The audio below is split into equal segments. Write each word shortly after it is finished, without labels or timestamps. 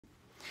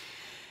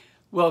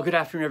Well, good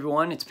afternoon,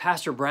 everyone. It's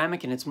Pastor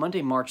Brammick, and it's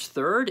Monday, March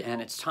 3rd, and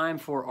it's time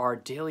for our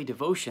daily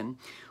devotion.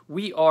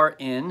 We are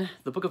in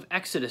the book of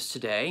Exodus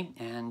today,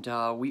 and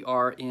we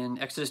are in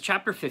Exodus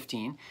chapter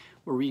 15.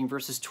 We're reading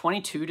verses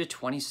 22 to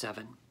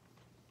 27.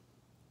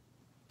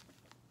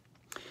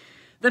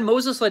 Then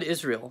Moses led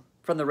Israel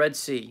from the Red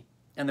Sea,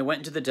 and they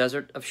went into the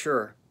desert of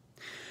Shur.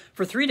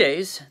 For 3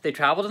 days they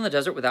traveled in the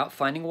desert without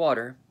finding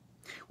water.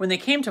 When they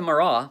came to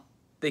Marah,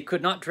 they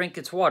could not drink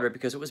its water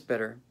because it was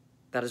bitter.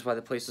 That is why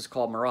the place is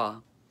called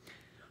Marah.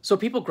 So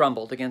people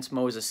grumbled against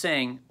Moses,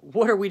 saying,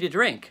 "What are we to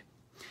drink?"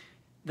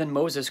 Then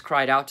Moses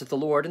cried out to the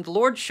Lord, and the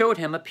Lord showed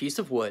him a piece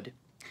of wood.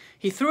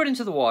 He threw it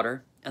into the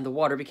water, and the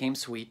water became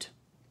sweet.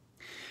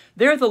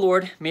 There the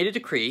Lord made a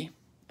decree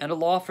and a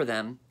law for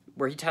them,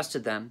 where he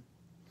tested them.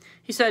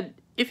 He said,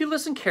 "If you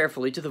listen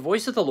carefully to the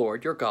voice of the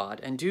Lord your God,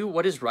 and do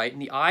what is right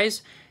in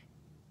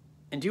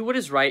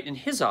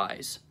his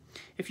eyes,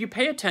 if you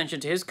pay attention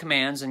to his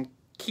commands and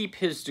keep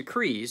his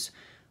decrees,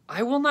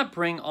 I will not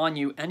bring on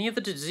you any of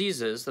the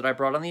diseases that I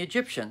brought on the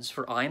Egyptians,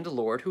 for I am the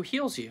Lord who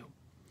heals you."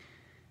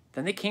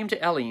 Then they came to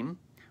Elim,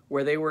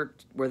 where there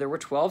were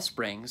 12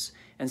 springs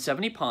and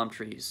 70 palm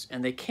trees,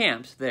 and they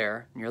camped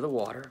there near the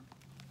water.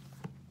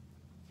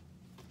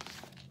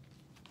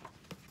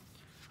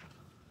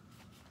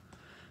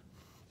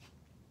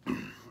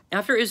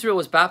 After Israel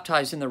was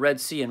baptized in the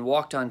Red Sea and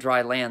walked on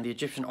dry land, the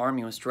Egyptian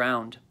army was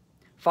drowned.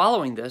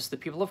 Following this, the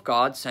people of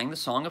God sang the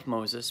song of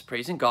Moses,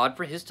 praising God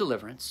for his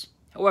deliverance.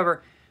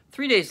 However,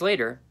 3 days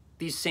later,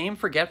 these same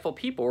forgetful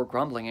people were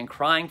grumbling and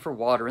crying for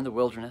water in the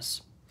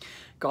wilderness.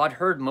 God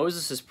heard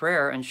Moses'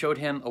 prayer and showed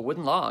him a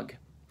wooden log.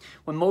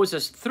 When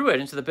Moses threw it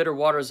into the bitter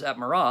waters at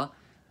Marah,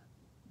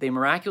 they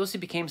miraculously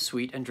became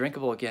sweet and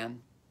drinkable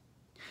again.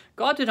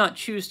 God did not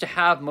choose to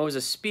have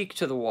Moses speak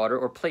to the water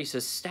or place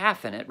his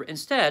staff in it.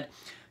 Instead,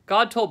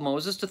 God told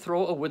Moses to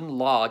throw a wooden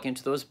log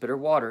into those bitter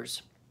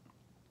waters.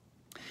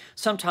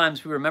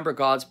 Sometimes we remember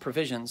God's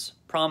provisions,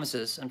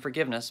 promises, and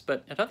forgiveness,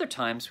 but at other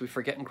times we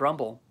forget and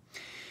grumble.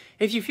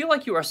 If you feel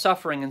like you are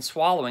suffering and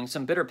swallowing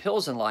some bitter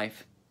pills in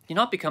life, do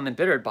not become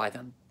embittered by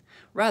them.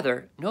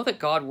 Rather, know that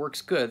God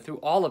works good through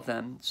all of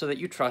them so that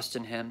you trust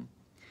in him.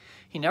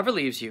 He never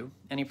leaves you,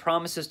 and he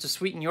promises to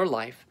sweeten your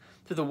life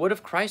through the wood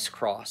of Christ's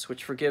cross,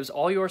 which forgives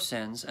all your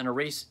sins and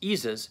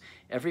eases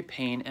every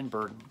pain and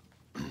burden.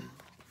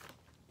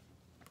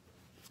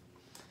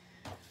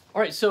 All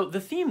right, so the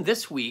theme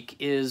this week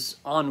is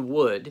on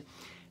wood,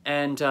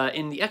 and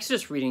in the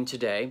Exodus reading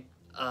today,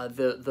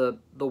 the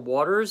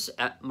waters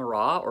at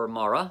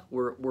Marah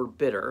were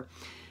bitter,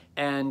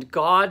 and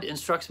God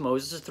instructs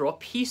Moses to throw a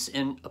piece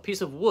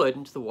of wood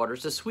into the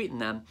waters to sweeten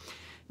them.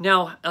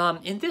 Now,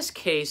 in this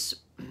case,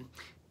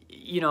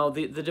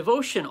 the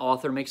devotion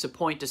author makes a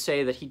point to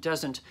say that he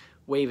doesn't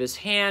wave his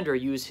hand or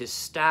use his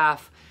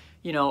staff.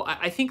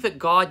 I think that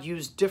God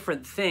used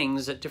different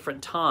things at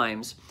different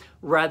times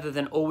rather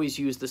than always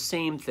use the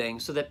same thing,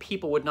 so that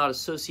people would not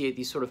associate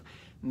these sort of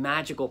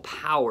magical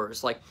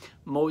powers like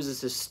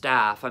Moses'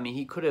 staff. I mean,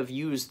 he could have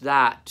used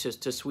that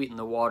to sweeten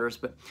the waters,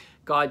 but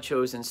God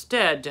chose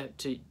instead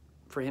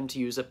for him to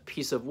use a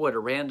piece of wood, a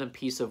random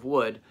piece of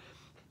wood.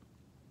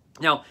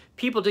 Now,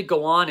 people did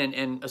go on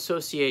and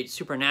associate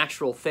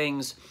supernatural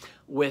things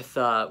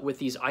with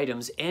these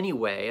items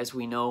anyway. As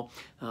we know,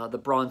 the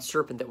bronze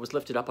serpent that was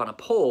lifted up on a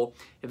pole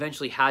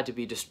eventually had to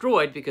be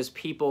destroyed because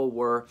people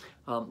were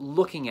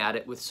looking at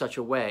it in such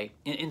a way.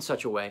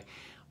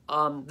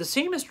 The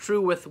same is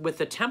true with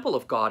the temple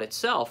of God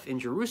itself in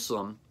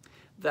Jerusalem,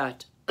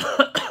 that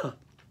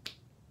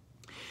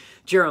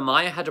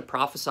Jeremiah had to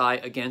prophesy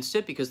against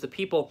it because the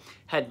people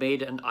had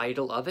made an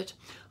idol of it.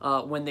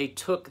 When they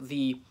took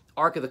the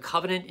Ark of the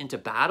Covenant into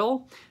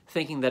battle,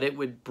 thinking that it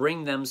would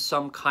bring them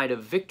some kind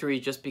of victory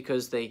just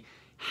because they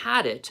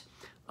had it,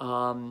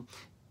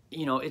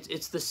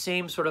 it's the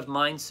same sort of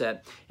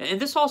mindset. And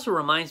this also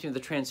reminds me of the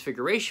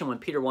Transfiguration when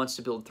Peter wants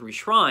to build 3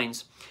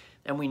 shrines.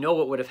 And we know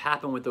what would have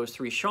happened with those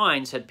 3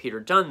 shrines had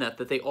Peter done that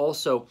they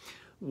also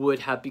would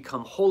have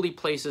become holy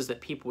places,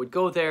 that people would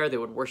go there, they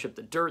would worship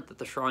the dirt that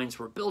the shrines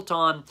were built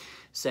on,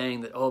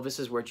 saying that, oh, this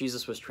is where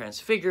Jesus was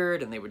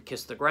transfigured, and they would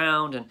kiss the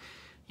ground, and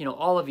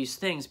all of these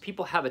things.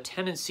 People have a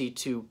tendency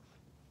to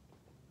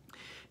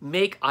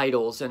make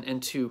idols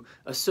and to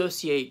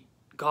associate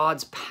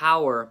God's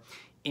power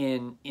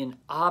in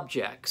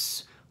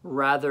objects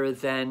rather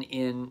than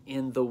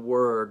in the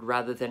Word,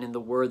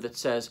 that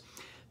says,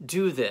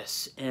 do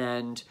this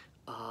and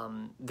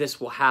this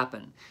will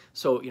happen.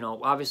 So,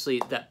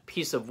 obviously that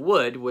piece of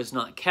wood was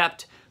not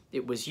kept.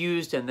 It was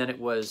used and then it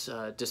was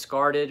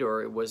discarded,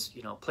 or it was,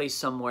 placed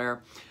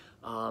somewhere.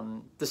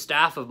 The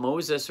staff of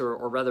Moses,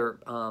 or rather,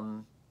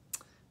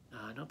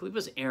 I believe it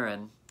was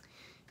Aaron.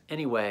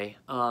 Anyway,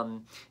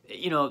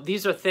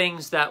 these are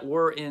things that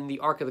were in the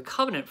Ark of the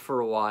Covenant for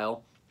a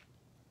while,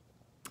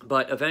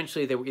 but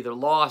eventually they were either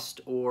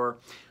lost or,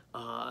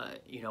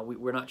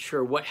 we're not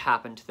sure what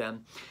happened to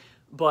them.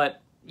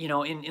 But,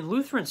 in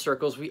Lutheran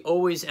circles, we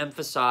always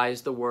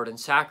emphasize the Word and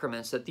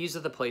sacraments, that these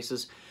are the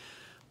places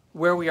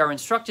where we are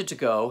instructed to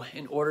go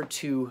in order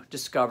to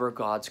discover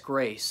God's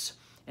grace.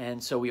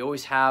 And so we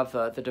always have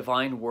the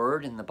divine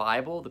word in the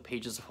Bible, the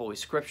pages of Holy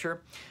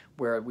Scripture,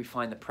 where we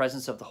find the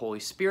presence of the Holy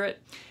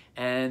Spirit.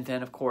 And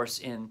then, of course,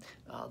 in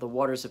the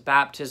waters of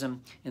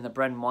baptism, in the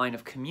bread and wine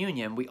of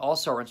communion, we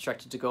also are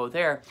instructed to go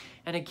there.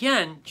 And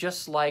again,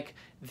 just like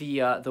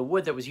the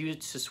wood that was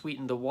used to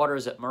sweeten the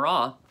waters at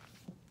Marah,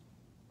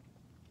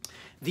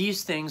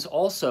 these things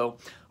also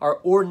are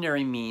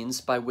ordinary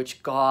means by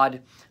which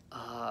God,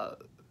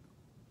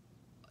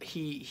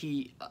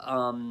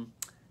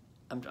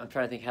 I'm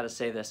trying to think how to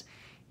say this.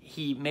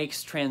 He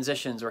makes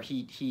transitions, or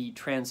he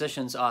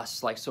transitions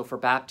us. Like, so for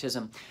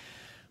baptism,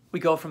 we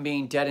go from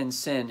being dead in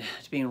sin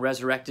to being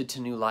resurrected to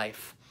new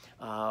life.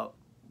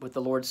 With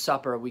the Lord's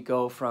Supper, we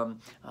go from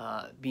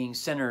being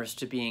sinners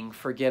to being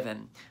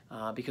forgiven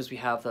because we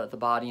have the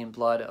body and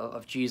blood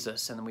of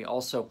Jesus. And then we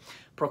also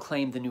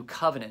proclaim the new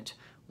covenant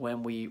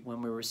when we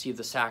receive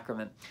the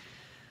sacrament.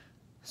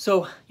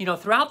 So,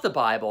 throughout the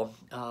Bible,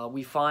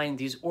 we find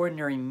these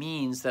ordinary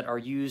means that are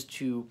used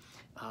to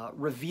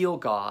reveal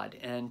God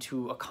and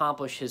to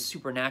accomplish his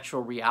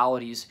supernatural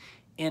realities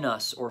in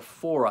us or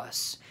for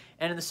us.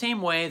 And in the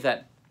same way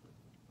that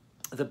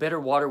the bitter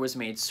water was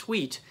made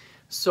sweet,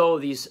 so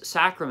these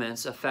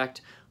sacraments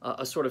affect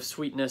a sort of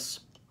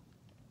sweetness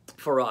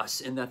for us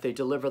in that they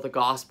deliver the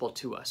gospel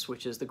to us,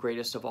 which is the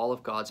greatest of all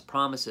of God's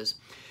promises,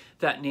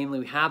 that namely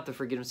we have the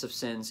forgiveness of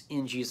sins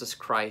in Jesus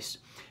Christ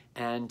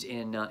and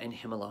in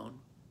him alone.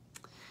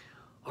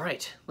 All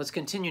right, let's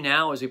continue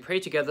now as we pray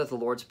together the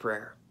Lord's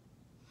Prayer.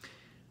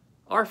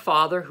 Our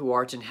Father, who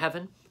art in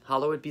heaven,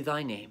 hallowed be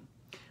thy name.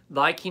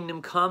 Thy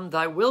kingdom come,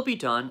 thy will be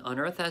done, on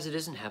earth as it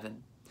is in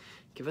heaven.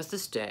 Give us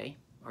this day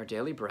our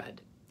daily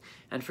bread,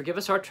 and forgive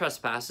us our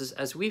trespasses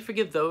as we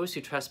forgive those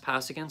who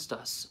trespass against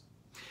us.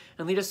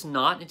 And lead us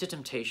not into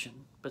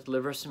temptation, but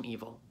deliver us from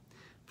evil.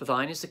 For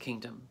thine is the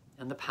kingdom,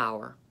 and the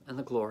power, and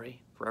the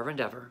glory, forever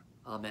and ever.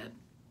 Amen.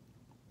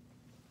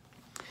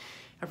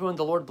 Everyone,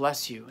 the Lord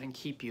bless you and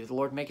keep you. The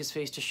Lord make his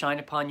face to shine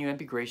upon you and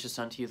be gracious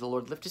unto you. The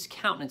Lord lift his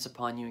countenance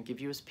upon you and give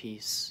you his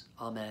peace.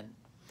 Amen.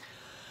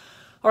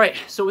 All right,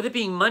 so with it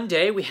being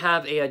Monday, we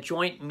have a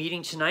joint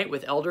meeting tonight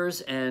with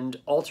Elders and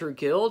Altar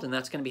Guild, and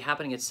that's going to be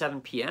happening at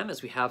 7 p.m.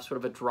 as we have sort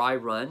of a dry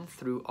run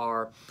through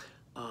our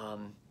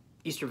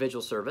Easter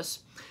Vigil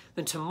service.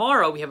 Then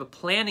tomorrow, we have a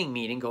planning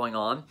meeting going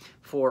on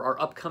for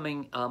our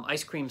upcoming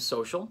ice cream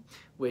social,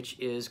 which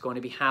is going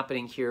to be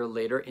happening here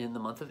later in the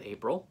month of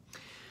April.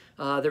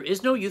 There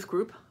is no youth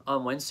group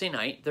on Wednesday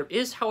night. There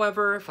is,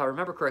 however, if I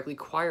remember correctly,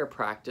 choir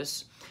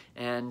practice,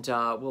 and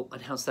we'll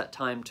announce that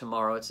time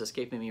tomorrow. It's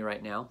escaping me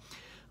right now.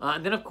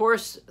 And then, of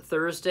course,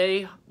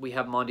 Thursday, we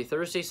have Maundy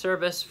Thursday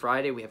service.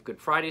 Friday, we have Good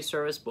Friday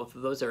service. Both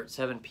of those are at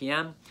 7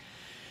 p.m.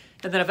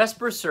 And then a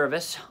Vespers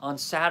service on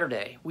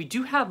Saturday. We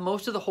do have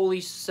most of the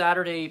Holy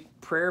Saturday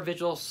prayer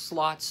vigil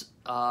slots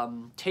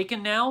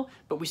taken now,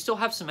 but we still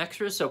have some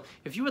extras. So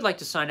if you would like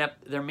to sign up,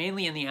 they're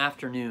mainly in the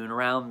afternoon,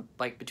 around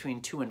like between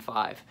 2 and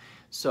 5.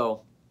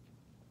 So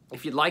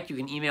if you'd like, you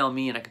can email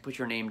me and I can put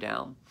your name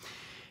down.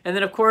 And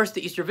then, of course,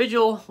 the Easter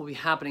Vigil will be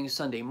happening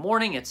Sunday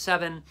morning at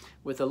 7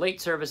 with a late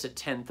service at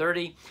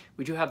 10:30.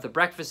 We do have the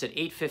breakfast at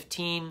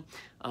 8:15,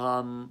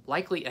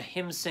 likely a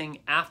hymn sing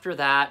after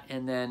that,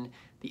 and then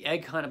the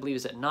egg hunt, I believe,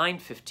 is at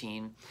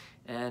 9:15.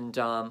 And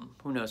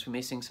who knows, we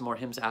may sing some more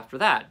hymns after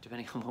that,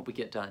 depending on what we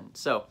get done.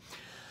 So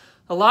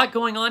a lot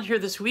going on here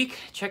this week.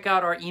 Check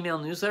out our email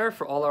newsletter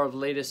for all our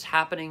latest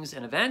happenings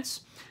and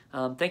events.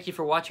 Thank you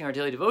for watching our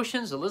daily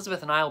devotions.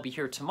 Elizabeth and I will be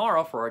here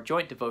tomorrow for our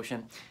joint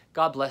devotion.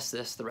 God bless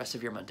this the rest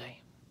of your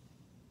Monday.